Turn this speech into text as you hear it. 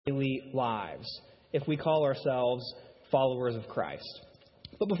daily lives if we call ourselves followers of Christ.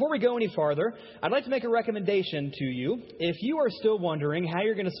 But before we go any farther, I'd like to make a recommendation to you. If you are still wondering how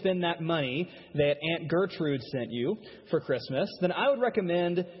you're going to spend that money that Aunt Gertrude sent you for Christmas, then I would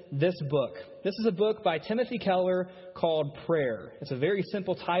recommend this book. This is a book by Timothy Keller called Prayer. It's a very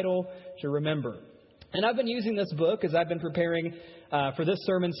simple title to remember. And I've been using this book as I've been preparing for this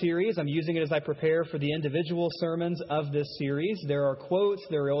sermon series. I'm using it as I prepare for the individual sermons of this series. There are quotes,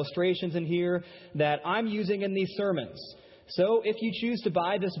 there are illustrations in here that I'm using in these sermons. So if you choose to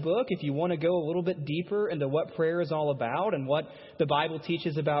buy this book, if you want to go a little bit deeper into what prayer is all about and what the Bible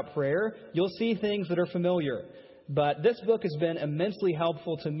teaches about prayer, you'll see things that are familiar. But this book has been immensely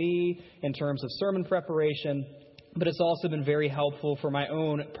helpful to me in terms of sermon preparation, but it's also been very helpful for my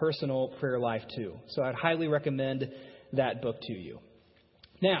own personal prayer life too. So I'd highly recommend that book to you.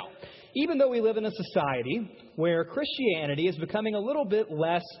 Now, even though we live in a society where Christianity is becoming a little bit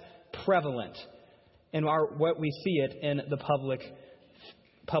less prevalent in what we see it in the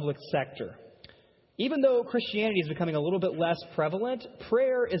public sector, even though Christianity is becoming a little bit less prevalent,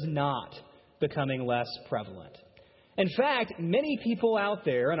 prayer is not becoming less prevalent. In fact, many people out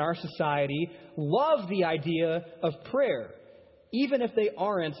there in our society love the idea of prayer, even if they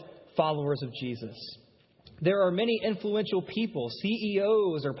aren't followers of Jesus. There are many influential people,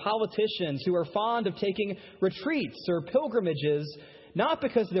 CEOs or politicians, who are fond of taking retreats or pilgrimages, not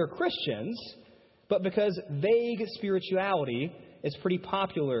because they're Christians, but because vague spirituality is pretty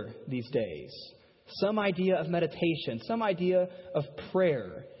popular these days. Some idea of meditation, some idea of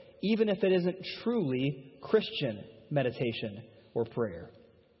prayer, even if it isn't truly Christian meditation or prayer.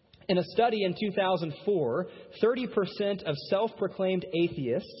 In a study in 2004, 30% of self-proclaimed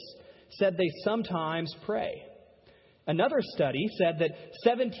atheists said they sometimes pray. Another study said that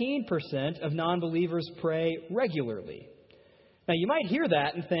 17% of non-believers pray regularly. Now, you might hear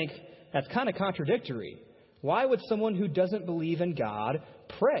that and think, that's kind of contradictory. Why would someone who doesn't believe in God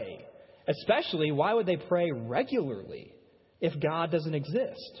pray? Especially, why would they pray regularly if God doesn't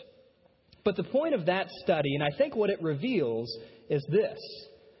exist? But the point of that study, and I think what it reveals, is this.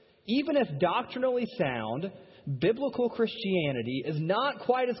 Even if doctrinally sound, biblical Christianity is not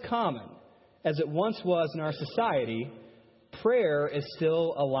quite as common as it once was in our society, prayer is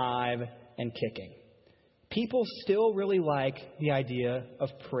still alive and kicking. People still really like the idea of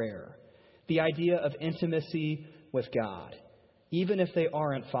prayer, the idea of intimacy with God, even if they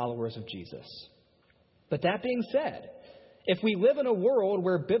aren't followers of Jesus. But that being said, if we live in a world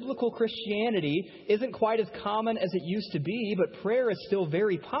where biblical Christianity isn't quite as common as it used to be, but prayer is still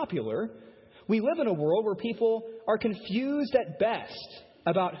very popular, we live in a world where people are confused at best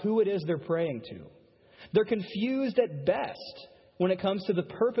about who it is they're praying to. They're confused at best when it comes to the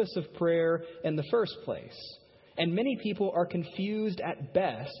purpose of prayer in the first place. And many people are confused at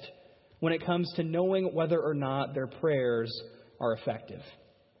best when it comes to knowing whether or not their prayers are effective.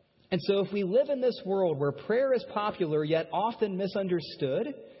 And so if we live in this world where prayer is popular yet often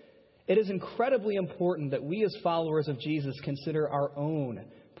misunderstood, it is incredibly important that we as followers of Jesus consider our own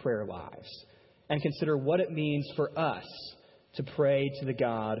prayer lives and consider what it means for us to pray to the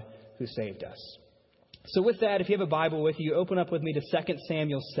God who saved us. So with that, if you have a Bible with you, open up with me to 2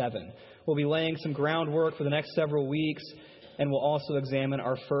 Samuel 7. We'll be laying some groundwork for the next several weeks, and we'll also examine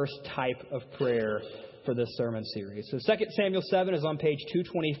our first type of prayer for this sermon series. So 2 Samuel 7 is on page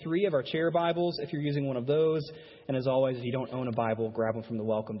 223 of our chair Bibles, if you're using one of those. And as always, if you don't own a Bible, grab one from the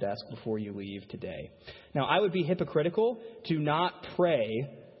welcome desk before you leave today. Now, I would be hypocritical to not pray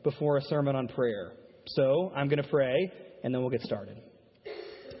before a sermon on prayer. So I'm going to pray, and then we'll get started.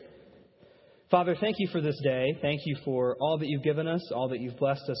 Father, thank you for this day. Thank you for all that you've given us, all that you've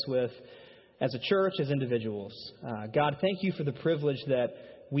blessed us with as a church, as individuals. God, thank you for the privilege that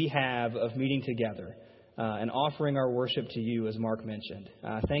we have of meeting together and offering our worship to you, as Mark mentioned.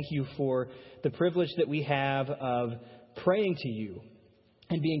 Thank you for the privilege that we have of praying to you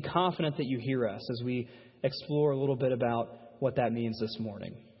and being confident that you hear us as we explore a little bit about what that means this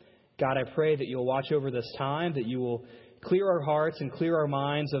morning. God, I pray that you'll watch over this time, that you will clear our hearts and clear our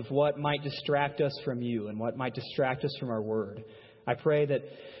minds of what might distract us from you and what might distract us from our word. I pray that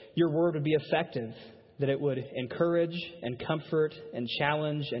your word would be effective, that it would encourage and comfort and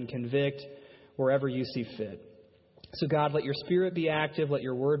challenge and convict wherever you see fit. So God, let your spirit be active, let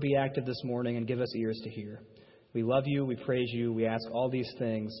your word be active this morning, and give us ears to hear. We love you, we praise you, we ask all these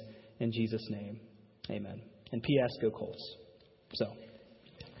things in Jesus' name. Amen. And P.S. Go Colts. So,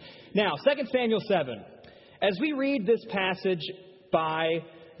 now, 2 Samuel 7. As we read this passage by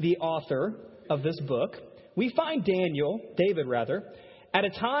the author of this book, we find David, at a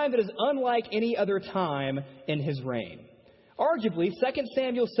time that is unlike any other time in his reign. Arguably, 2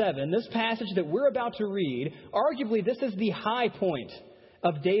 Samuel 7, this passage that we're about to read, arguably this is the high point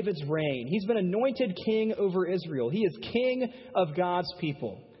of David's reign. He's been anointed king over Israel. He is king of God's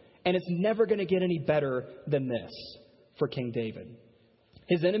people. And it's never going to get any better than this for King David.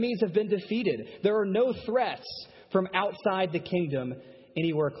 His enemies have been defeated. There are no threats from outside the kingdom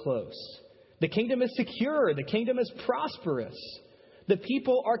anywhere close. The kingdom is secure. The kingdom is prosperous. The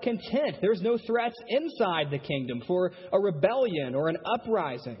people are content. There's no threats inside the kingdom for a rebellion or an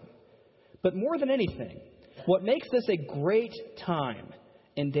uprising. But more than anything, what makes this a great time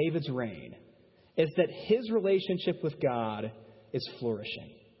in David's reign is that his relationship with God is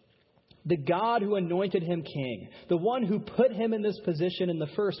flourishing. The God who anointed him king, the one who put him in this position in the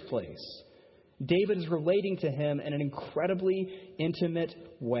first place, David is relating to him in an incredibly intimate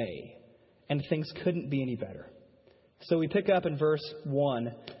way. And things couldn't be any better. So we pick up in verse 1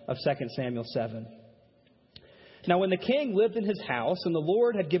 of 2 Samuel 7. Now when the king lived in his house, and the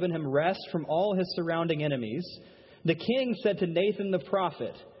Lord had given him rest from all his surrounding enemies, the king said to Nathan the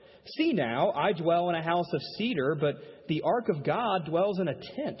prophet, "See now, I dwell in a house of cedar, but the ark of God dwells in a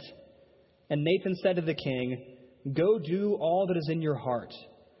tent." And Nathan said to the king, "Go do all that is in your heart,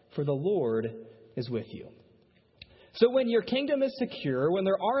 for the Lord is with you." So when your kingdom is secure, when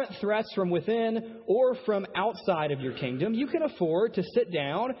there aren't threats from within or from outside of your kingdom, you can afford to sit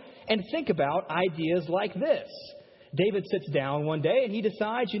down and think about ideas like this. David sits down one day and he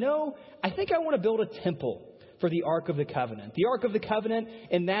decides, I think I want to build a temple for the Ark of the Covenant. The Ark of the Covenant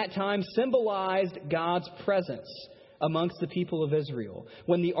in that time symbolized God's presence amongst the people of Israel.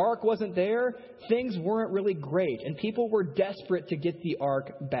 When the Ark wasn't there, things weren't really great, and people were desperate to get the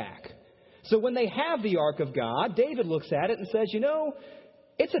Ark back. So when they have the Ark of God, David looks at it and says,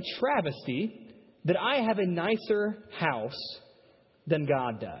 it's a travesty that I have a nicer house than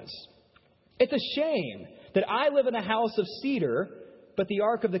God does. It's a shame that I live in a house of cedar, but the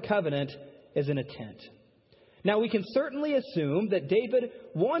Ark of the Covenant is in a tent. Now, we can certainly assume that David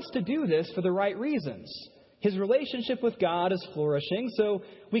wants to do this for the right reasons. His relationship with God is flourishing, so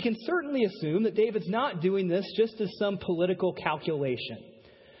we can certainly assume that David's not doing this just as some political calculation.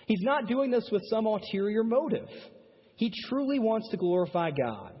 He's not doing this with some ulterior motive. He truly wants to glorify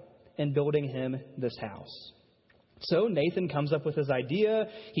God in building him this house. So Nathan comes up with his idea.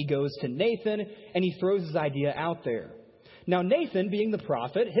 He goes to Nathan and he throws his idea out there. Now Nathan, being the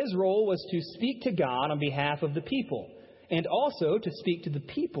prophet, his role was to speak to God on behalf of the people and also to speak to the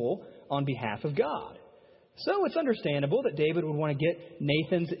people on behalf of God. So it's understandable that David would want to get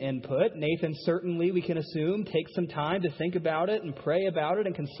Nathan's input. Nathan certainly, we can assume, takes some time to think about it and pray about it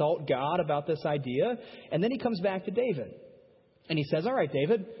and consult God about this idea. And then he comes back to David. And he says, all right,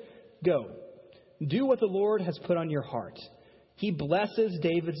 David, go. Do what the Lord has put on your heart. He blesses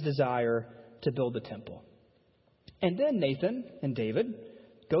David's desire to build the temple. And then Nathan and David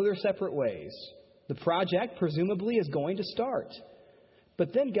go their separate ways. The project, presumably, is going to start.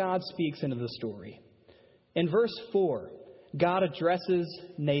 But then God speaks into the story. In verse 4, God addresses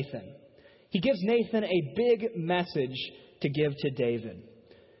Nathan. He gives Nathan a big message to give to David.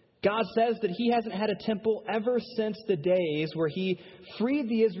 God says that he hasn't had a temple ever since the days where he freed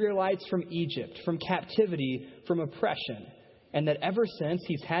the Israelites from Egypt, from captivity, from oppression, and that ever since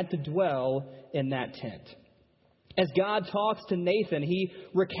he's had to dwell in that tent. As God talks to Nathan, he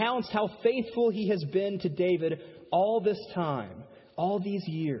recounts how faithful he has been to David all this time, all these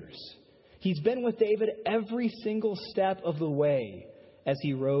years. He's been with David every single step of the way as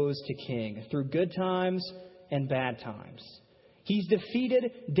he rose to king, through good times and bad times. He's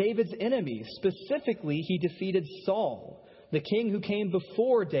defeated David's enemies. Specifically, he defeated Saul, the king who came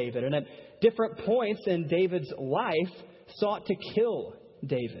before David, and at different points in David's life sought to kill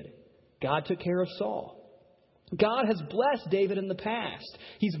David. God took care of Saul. God has blessed David in the past.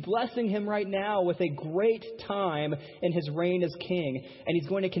 He's blessing him right now with a great time in his reign as king, and he's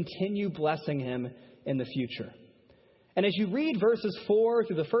going to continue blessing him in the future. And as you read verses 4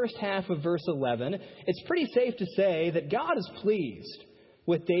 through the first half of verse 11, it's pretty safe to say that God is pleased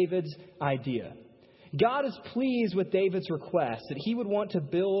with David's idea. God is pleased with David's request that he would want to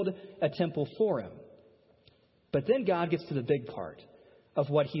build a temple for him. But then God gets to the big part of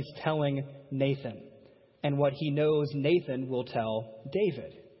what he's telling Nathan, and what he knows Nathan will tell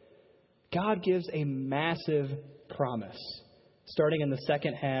David. God gives a massive promise, starting in the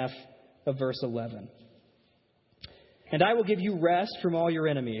second half of verse 11. And I will give you rest from all your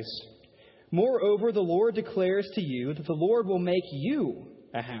enemies. Moreover, the Lord declares to you that the Lord will make you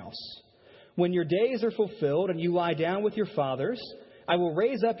a house. When your days are fulfilled and you lie down with your fathers, I will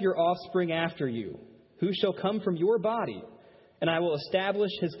raise up your offspring after you, who shall come from your body, and I will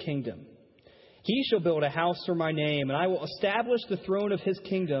establish his kingdom. He shall build a house for my name, and I will establish the throne of his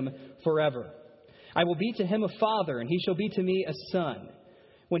kingdom forever. I will be to him a father, and he shall be to me a son.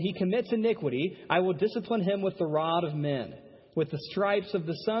 When he commits iniquity, I will discipline him with the rod of men, with the stripes of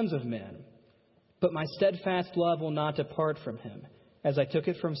the sons of men. But my steadfast love will not depart from him, as I took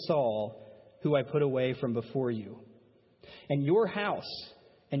it from Saul, who I put away from before you. And your house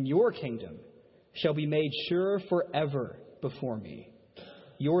and your kingdom shall be made sure forever before me.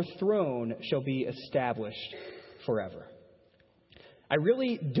 Your throne shall be established forever. I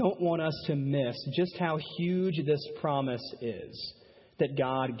really don't want us to miss just how huge this promise is that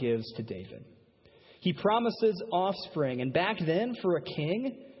God gives to David. He promises offspring, and back then, for a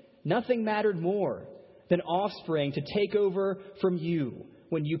king, nothing mattered more than offspring to take over from you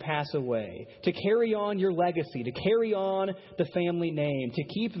when you pass away, to carry on your legacy, to carry on the family name, to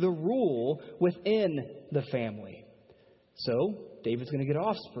keep the rule within the family. So, David's going to get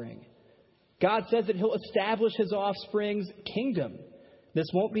offspring. God says that he'll establish his offspring's kingdom. This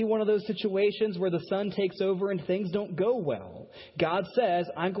won't be one of those situations where the son takes over and things don't go well. God says,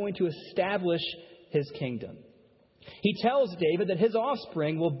 I'm going to establish his kingdom. He tells David that his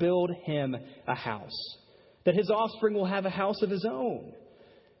offspring will build him a house, that his offspring will have a house of his own.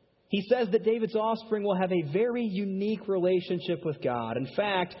 He says that David's offspring will have a very unique relationship with God. In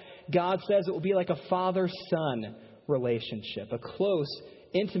fact, God says it will be like a father-son relationship, a close,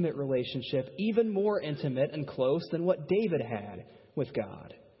 intimate relationship, even more intimate and close than what David had with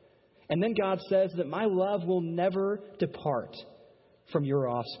God. And then God says that my love will never depart from your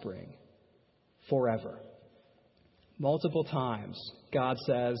offspring forever. Multiple times, God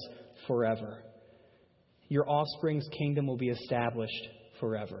says forever. Your offspring's kingdom will be established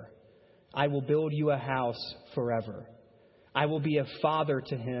forever. I will build you a house forever. I will be a father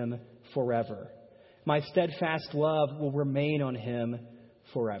to him forever. My steadfast love will remain on him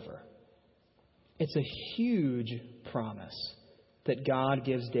forever. It's a huge promise that God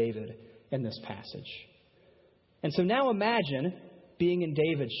gives David in this passage. And so now imagine being in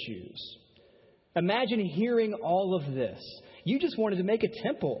David's shoes. Imagine hearing all of this. You just wanted to make a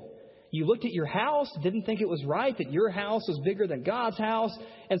temple. You looked at your house, didn't think it was right that your house was bigger than God's house,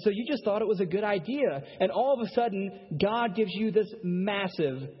 and so you just thought it was a good idea. And all of a sudden, God gives you this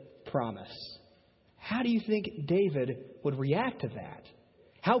massive promise. How do you think David would react to that?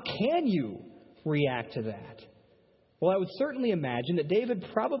 How can you react to that? Well, I would certainly imagine that David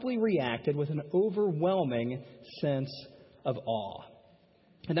probably reacted with an overwhelming sense of awe.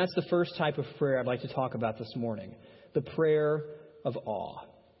 And that's the first type of prayer I'd like to talk about this morning, the prayer of awe.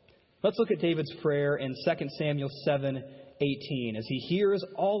 Let's look at David's prayer in 2 Samuel 7:18. As he hears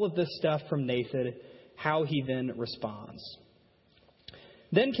all of this stuff from Nathan, how he then responds.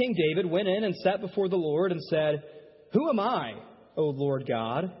 Then King David went in and sat before the Lord and said, "Who am I, O Lord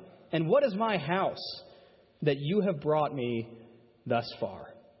God, and what is my house that you have brought me thus far?"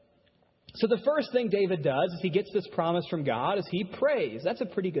 So the first thing David does as he gets this promise from God is he prays. That's a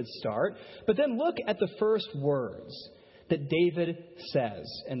pretty good start. But then look at the first words that David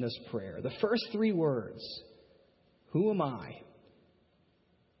says in this prayer. The first three words. Who am I?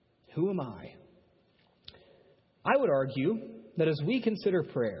 Who am I? I would argue that as we consider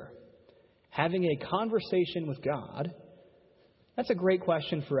prayer, having a conversation with God, that's a great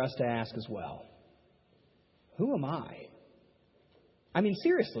question for us to ask as well. Who am I? I mean,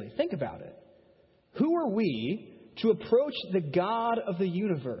 seriously, think about it. Who are we to approach the God of the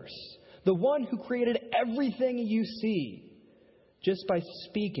universe, the one who created everything you see, just by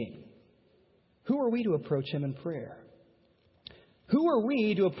speaking? Who are we to approach him in prayer? Who are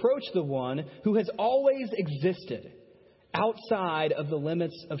we to approach the one who has always existed outside of the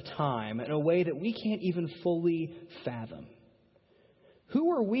limits of time in a way that we can't even fully fathom?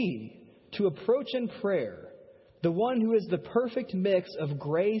 Who are we to approach in prayer the one who is the perfect mix of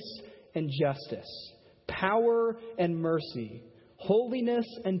grace and justice, power and mercy, holiness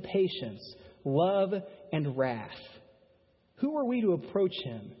and patience, love and wrath? Who are we to approach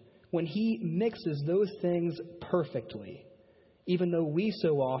him when he mixes those things perfectly, even though we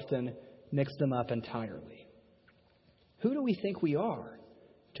so often mix them up entirely? Who do we think we are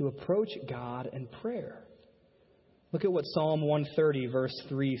to approach God in prayer? Look at what Psalm 130 verse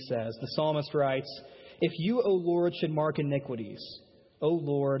 3 says. The psalmist writes, "If you, O Lord, should mark iniquities, O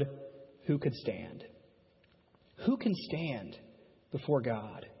Lord, who could stand?" Who can stand before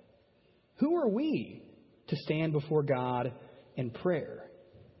God? Who are we to stand before God in prayer?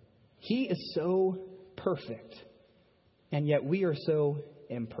 He is so perfect, and yet we are so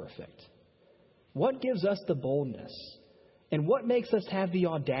imperfect. What gives us the boldness, and what makes us have the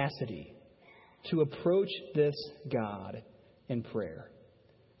audacity to approach this God in prayer?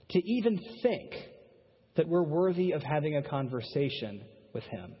 to even think that we're worthy of having a conversation with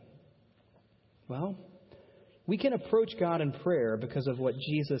him? Well, we can approach God in prayer because of what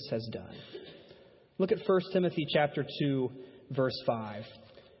Jesus has done. Look at 1 Timothy chapter 2, verse 5.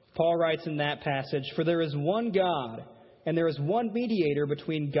 Paul writes in that passage, "For there is one God, and there is one mediator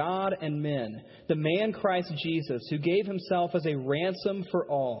between God and men, the man Christ Jesus, who gave himself as a ransom for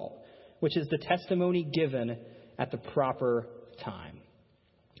all, which is the testimony given at the proper time."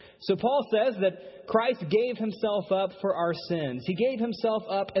 So Paul says that Christ gave himself up for our sins. He gave himself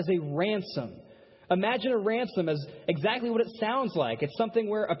up as a ransom. Imagine a ransom as exactly what it sounds like. It's something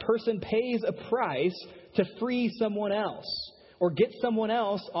where a person pays a price to free someone else or get someone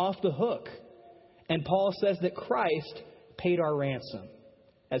else off the hook. And Paul says that Christ paid our ransom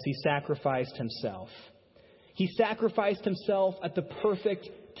as he sacrificed himself. He sacrificed himself at the perfect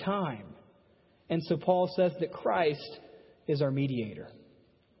time. And so Paul says that Christ is our mediator.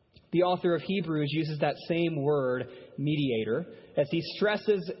 The author of Hebrews uses that same word, mediator, as he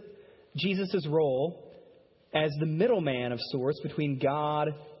stresses Jesus' role as the middleman of sorts between God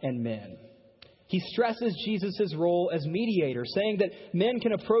and men. He stresses Jesus' role as mediator, saying that men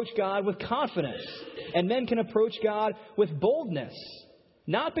can approach God with confidence and men can approach God with boldness,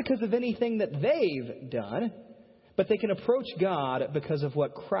 not because of anything that they've done, but they can approach God because of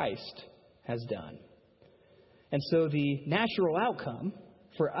what Christ has done. And so the natural outcome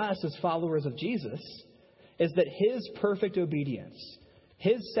for us as followers of Jesus is that his perfect obedience,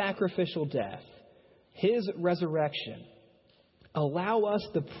 his sacrificial death, his resurrection allow us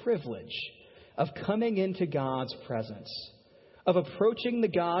the privilege of coming into God's presence, of approaching the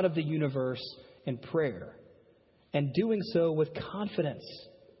God of the universe in prayer, and doing so with confidence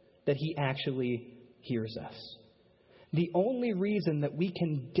that he actually hears us. The only reason that we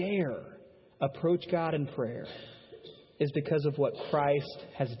can dare approach God in prayer is because of what Christ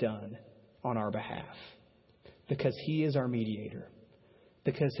has done on our behalf. Because he is our mediator.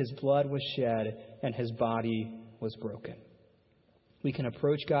 Because his blood was shed and his body was broken. We can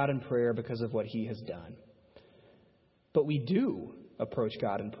approach God in prayer because of what he has done. But we do approach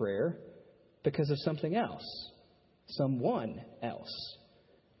God in prayer because of something else. Someone else.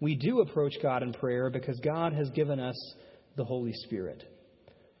 We do approach God in prayer because God has given us the Holy Spirit.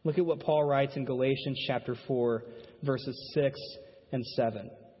 Look at what Paul writes in Galatians chapter 4, verses 6 and 7.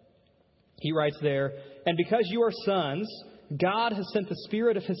 He writes there, "And because you are sons, God has sent the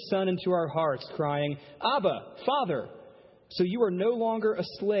Spirit of his Son into our hearts, crying, 'Abba, Father.' So you are no longer a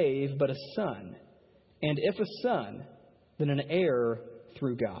slave, but a son. And if a son, then an heir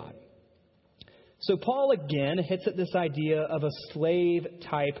through God." So Paul again hits at this idea of a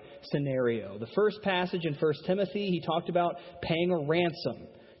slave-type scenario. The first passage in 1 Timothy, he talked about paying a ransom.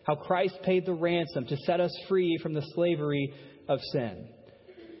 How Christ paid the ransom to set us free from the slavery of sin.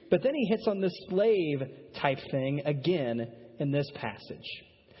 But then he hits on this slave-type thing again in this passage.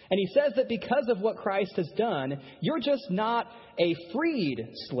 And he says that because of what Christ has done, you're just not a freed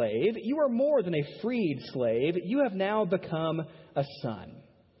slave. You are more than a freed slave. You have now become a son.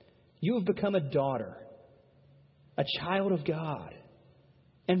 You have become a daughter, a child of God.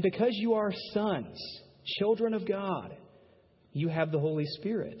 And because you are sons, children of God, you have the Holy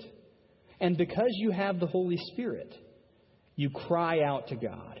Spirit. And because you have the Holy Spirit, you cry out to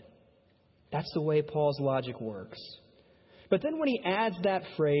God. That's the way Paul's logic works. But then when he adds that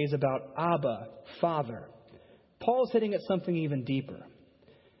phrase about Abba, Father, Paul's hitting at something even deeper.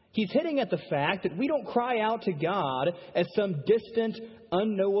 He's hitting at the fact that we don't cry out to God as some distant,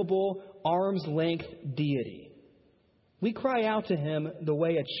 unknowable, arm's length deity. We cry out to him the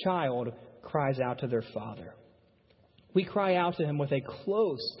way a child cries out to their father. We cry out to him with a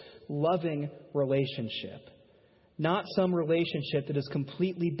close, loving relationship. Not some relationship that is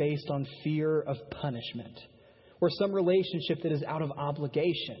completely based on fear of punishment. Or some relationship that is out of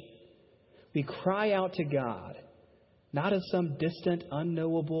obligation. We cry out to God, not as some distant,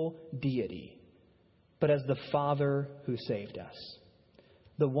 unknowable deity, but as the Father who saved us.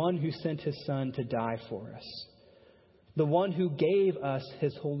 The one who sent his Son to die for us. The one who gave us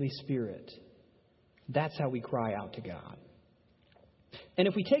his Holy Spirit. That's how we cry out to God. And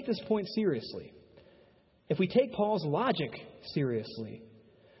if we take this point seriously, if we take Paul's logic seriously,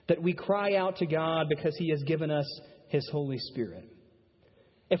 that we cry out to God because he has given us his Holy Spirit.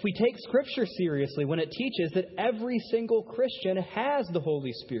 If we take Scripture seriously when it teaches that every single Christian has the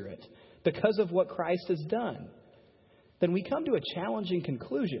Holy Spirit because of what Christ has done, then we come to a challenging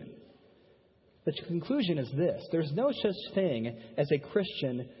conclusion. The conclusion is this: there's no such thing as a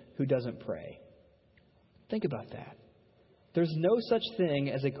Christian who doesn't pray. Think about that. There's no such thing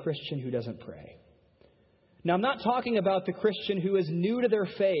as a Christian who doesn't pray. Now, I'm not talking about the Christian who is new to their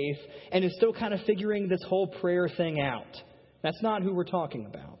faith and is still kind of figuring this whole prayer thing out. That's not who we're talking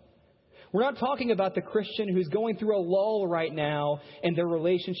about. We're not talking about the Christian who's going through a lull right now in their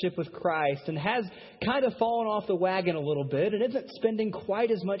relationship with Christ and has kind of fallen off the wagon a little bit and isn't spending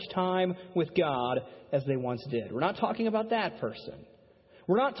quite as much time with God as they once did. We're not talking about that person.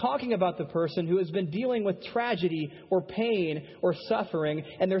 We're not talking about the person who has been dealing with tragedy or pain or suffering,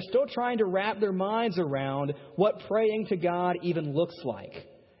 and they're still trying to wrap their minds around what praying to God even looks like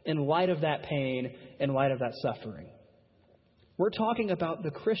in light of that pain, in light of that suffering. We're talking about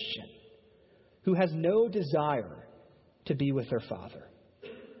the Christian who has no desire to be with their Father.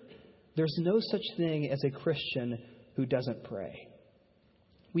 There's no such thing as a Christian who doesn't pray.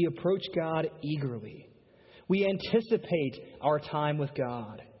 We approach God eagerly. We anticipate our time with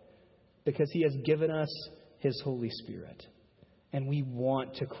God because He has given us His Holy Spirit. And we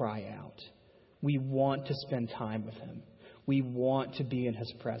want to cry out. We want to spend time with Him. We want to be in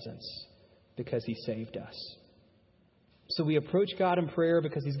His presence because He saved us. So we approach God in prayer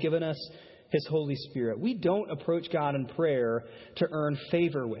because He's given us His Holy Spirit. We don't approach God in prayer to earn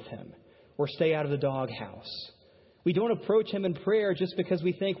favor with Him or stay out of the doghouse. We don't approach Him in prayer just because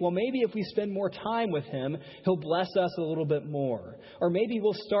we think, well, maybe if we spend more time with Him, He'll bless us a little bit more. Or maybe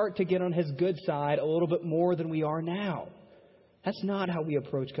we'll start to get on His good side a little bit more than we are now. That's not how we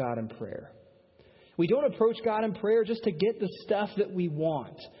approach God in prayer. We don't approach God in prayer just to get the stuff that we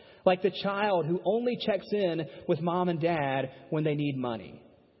want, like the child who only checks in with mom and dad when they need money.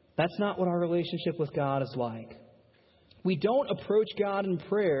 That's not what our relationship with God is like. We don't approach God in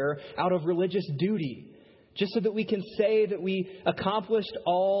prayer out of religious duty, just so that we can say that we accomplished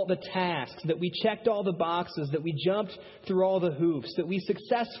all the tasks, that we checked all the boxes, that we jumped through all the hoops, that we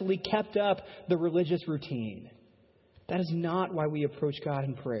successfully kept up the religious routine. That is not why we approach God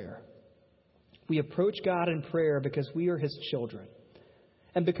in prayer. We approach God in prayer because we are His children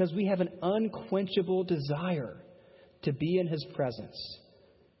and because we have an unquenchable desire to be in His presence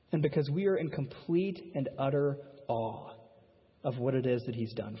and because we are in complete and utter awe of what it is that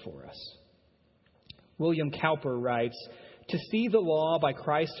He's done for us. William Cowper writes, "To see the law by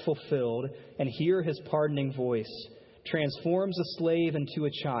Christ fulfilled and hear His pardoning voice transforms a slave into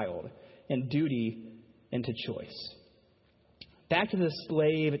a child and duty into choice." Back to the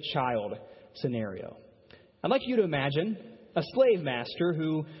slave-child scenario. I'd like you to imagine a slave master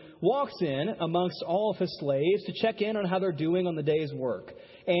who walks in amongst all of his slaves to check in on how they're doing on the day's work.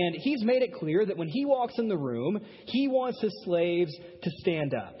 And he's made it clear that when he walks in the room, he wants his slaves to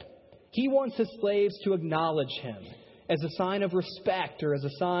stand up. He wants his slaves to acknowledge him as a sign of respect or as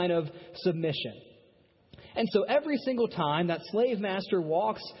a sign of submission. And so every single time that slave master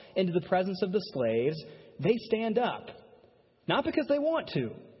walks into the presence of the slaves, they stand up. Not because they want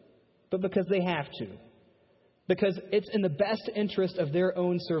to, but because they have to. Because it's in the best interest of their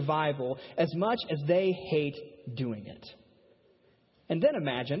own survival as much as they hate doing it. And then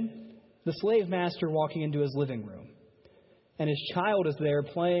imagine the slave master walking into his living room. And his child is there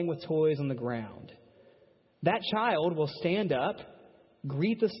playing with toys on the ground. That child will stand up,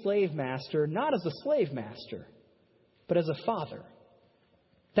 greet the slave master, not as a slave master, but as a father.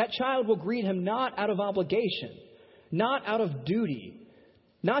 That child will greet him not out of obligation, not out of duty,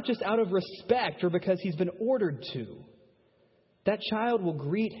 not just out of respect or because he's been ordered to. That child will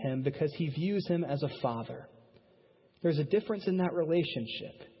greet him because he views him as a father. There's a difference in that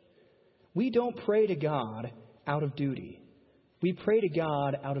relationship. We don't pray to God out of duty. We pray to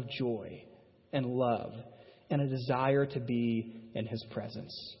God out of joy and love and a desire to be in His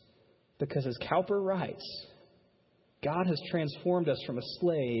presence. Because as Cowper writes, God has transformed us from a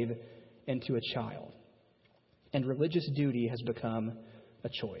slave into a child. And religious duty has become a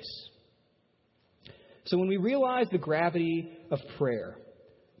choice. So when we realize the gravity of prayer,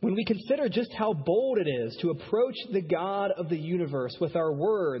 when we consider just how bold it is to approach the God of the universe with our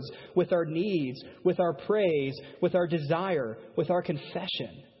words, with our needs, with our praise, with our desire, with our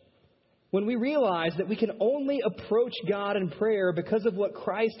confession, when we realize that we can only approach God in prayer because of what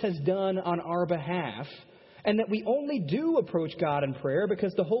Christ has done on our behalf, and that we only do approach God in prayer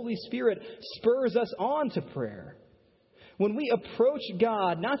because the Holy Spirit spurs us on to prayer, when we approach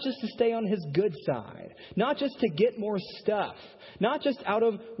God, not just to stay on His good side, not just to get more stuff, not just out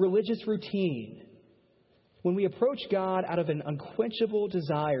of religious routine, when we approach God out of an unquenchable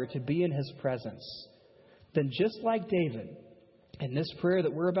desire to be in His presence, then just like David, in this prayer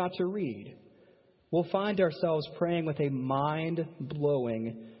that we're about to read, we'll find ourselves praying with a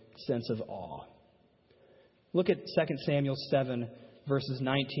mind-blowing sense of awe. Look at 2 Samuel 7, verses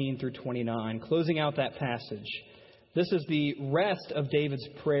 19 through 29, closing out that passage. This is the rest of David's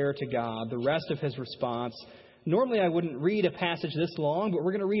prayer to God, the rest of his response. Normally I wouldn't read a passage this long, but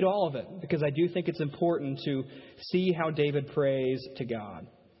we're going to read all of it because I do think it's important to see how David prays to God.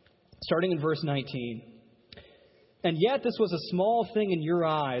 Starting in verse 19. And yet this was a small thing in your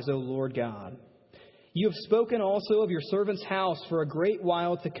eyes, O Lord God. You have spoken also of your servant's house for a great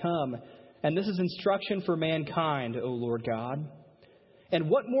while to come, and this is instruction for mankind, O Lord God. And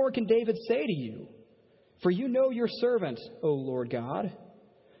what more can David say to you? For you know your servant, O Lord God.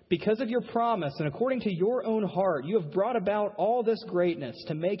 Because of your promise and according to your own heart, you have brought about all this greatness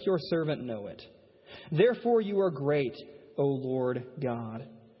to make your servant know it. Therefore you are great, O Lord God.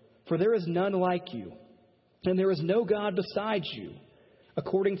 For there is none like you, and there is no God besides you,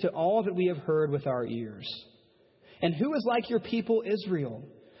 according to all that we have heard with our ears. And who is like your people Israel,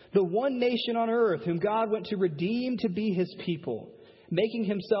 the one nation on earth whom God went to redeem to be his people, making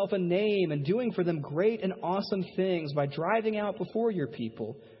himself a name and doing for them great and awesome things by driving out before your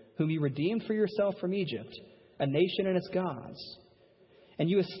people, whom you redeemed for yourself from Egypt, a nation and its gods. And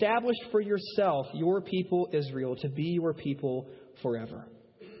you established for yourself your people Israel to be your people forever.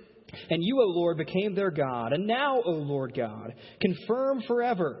 And you, O Lord, became their God. And now, O Lord God, confirm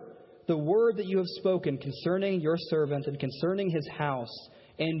forever the word that you have spoken concerning your servant and concerning his house,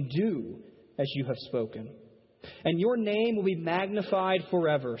 and do as you have spoken. And your name will be magnified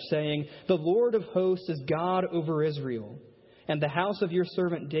forever, saying, the Lord of hosts is God over Israel, and the house of your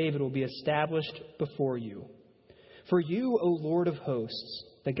servant David will be established before you. For you, O Lord of hosts,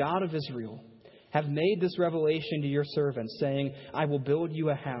 the God of Israel, have made this revelation to your servant, saying, I will build you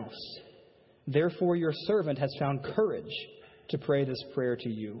a house. Therefore your servant has found courage to pray this prayer to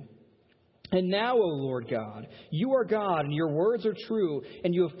you. And now, O Lord God, you are God, and your words are true,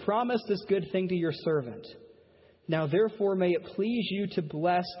 and you have promised this good thing to your servant. Now therefore may it please you to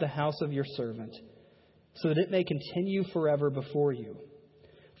bless the house of your servant, so that it may continue forever before you.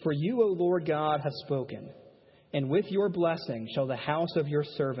 For you, O Lord God, have spoken, and with your blessing shall the house of your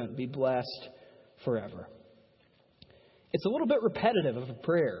servant be blessed forever. It's a little bit repetitive of a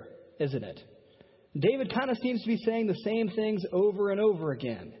prayer, isn't it? David kind of seems to be saying the same things over and over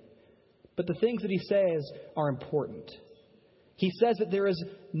again. But the things that he says are important. He says that there is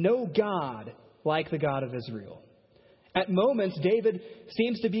no God like the God of Israel. At moments, David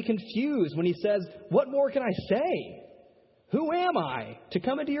seems to be confused when he says, what more can I say? Who am I to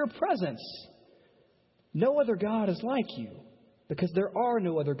come into your presence? No other God is like you, because there are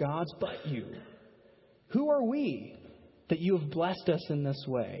no other gods but you. Who are we that you have blessed us in this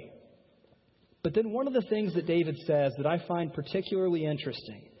way? But then one of the things that David says that I find particularly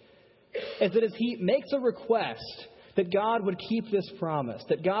interesting is that as he makes a request that God would keep this promise,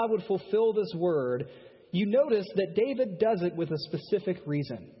 that God would fulfill this word, you notice that David does it with a specific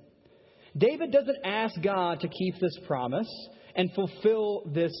reason. David doesn't ask God to keep this promise and fulfill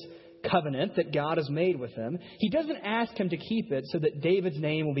this covenant that God has made with him. He doesn't ask him to keep it so that David's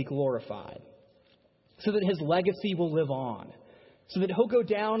name will be glorified, so that his legacy will live on, so that he'll go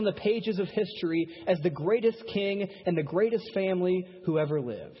down in the pages of history as the greatest king and the greatest family who ever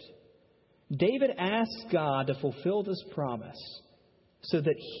lived. David asks God to fulfill this promise so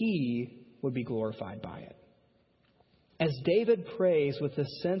that he would be glorified by it. As David prays with a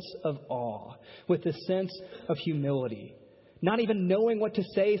sense of awe, with a sense of humility, not even knowing what to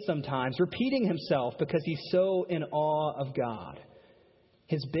say sometimes, repeating himself because he's so in awe of God,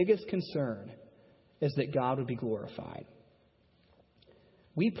 his biggest concern is that God would be glorified.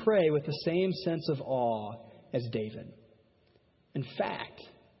 We pray with the same sense of awe as David. In fact,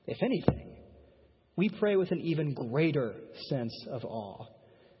 if anything, we pray with an even greater sense of awe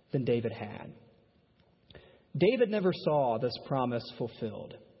than David had. David never saw this promise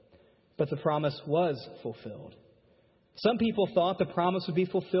fulfilled, but the promise was fulfilled. Some people thought the promise would be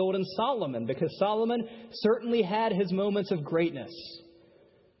fulfilled in Solomon, because Solomon certainly had his moments of greatness.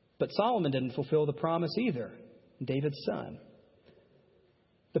 But Solomon didn't fulfill the promise either, David's son.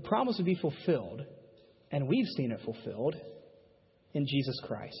 The promise would be fulfilled, and we've seen it fulfilled in Jesus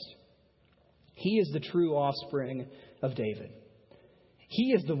Christ. He is the true offspring of David.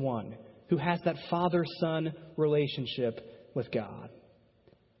 He is the one who has that father-son relationship with God.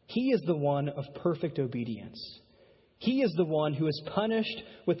 He is the one of perfect obedience. He is the one who is punished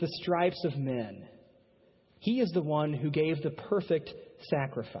with the stripes of men. He is the one who gave the perfect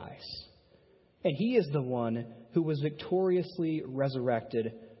sacrifice. And he is the one who was victoriously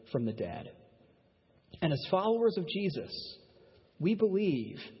resurrected from the dead. And as followers of Jesus, we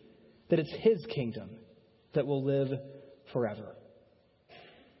believe that it's his kingdom that will live forever.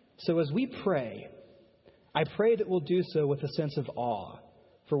 So as we pray, I pray that we'll do so with a sense of awe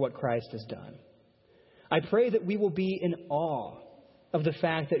for what Christ has done. I pray that we will be in awe of the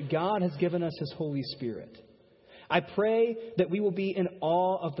fact that God has given us His Holy Spirit. I pray that we will be in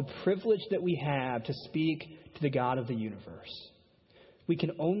awe of the privilege that we have to speak to the God of the universe. We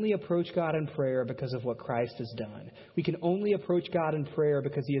can only approach God in prayer because of what Christ has done. We can only approach God in prayer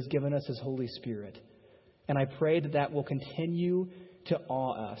because He has given us His Holy Spirit. And I pray that that will continue to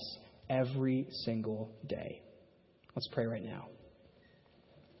awe us every single day. Let's pray right now.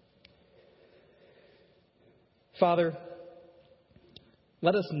 Father,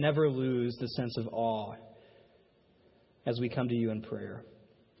 let us never lose the sense of awe as we come to you in prayer.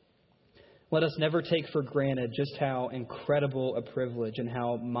 Let us never take for granted just how incredible a privilege and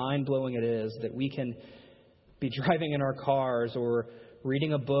how mind-blowing it is that we can be driving in our cars or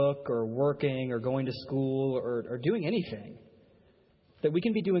reading a book or working or going to school or doing anything. That we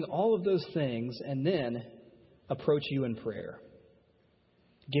can be doing all of those things and then approach you in prayer.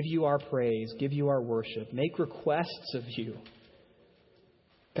 Give you our praise, give you our worship, make requests of you.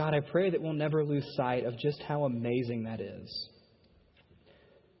 God, I pray that we'll never lose sight of just how amazing that is.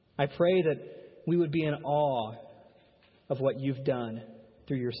 I pray that we would be in awe of what you've done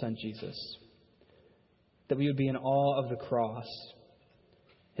through your Son, Jesus. That we would be in awe of the cross,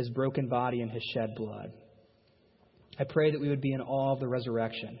 His broken body and His shed blood. I pray that we would be in awe of the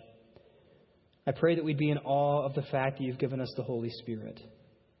resurrection. I pray that we'd be in awe of the fact that you've given us the Holy Spirit.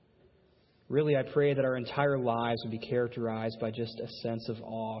 Really, I pray that our entire lives would be characterized by just a sense of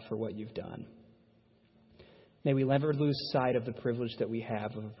awe for what you've done. May we never lose sight of the privilege that we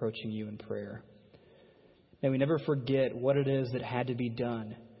have of approaching you in prayer. May we never forget what it is that had to be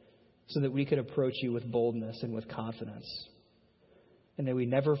done so that we could approach you with boldness and with confidence. And may we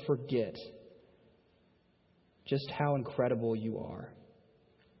never forget just how incredible you are.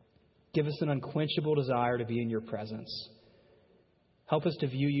 Give us an unquenchable desire to be in your presence. Help us to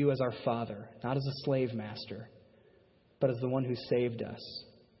view you as our Father, not as a slave master, but as the one who saved us,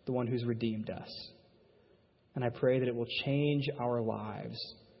 the one who's redeemed us. And I pray that it will change our lives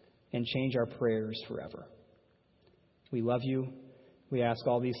and change our prayers forever. We love you. We ask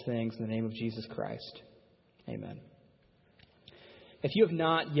all these things in the name of Jesus Christ. Amen. If you have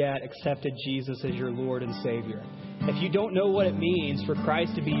not yet accepted Jesus as your Lord and Savior, if you don't know what it means for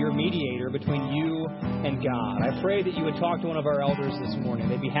Christ to be your mediator between you and God, I pray that you would talk to one of our elders this morning.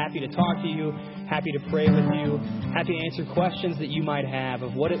 They'd be happy to talk to you, happy to pray with you, happy to answer questions that you might have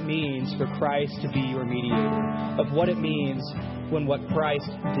of what it means for Christ to be your mediator, of what it means when what Christ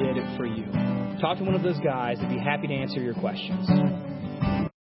did for you. Talk to one of those guys. They'd be happy to answer your questions.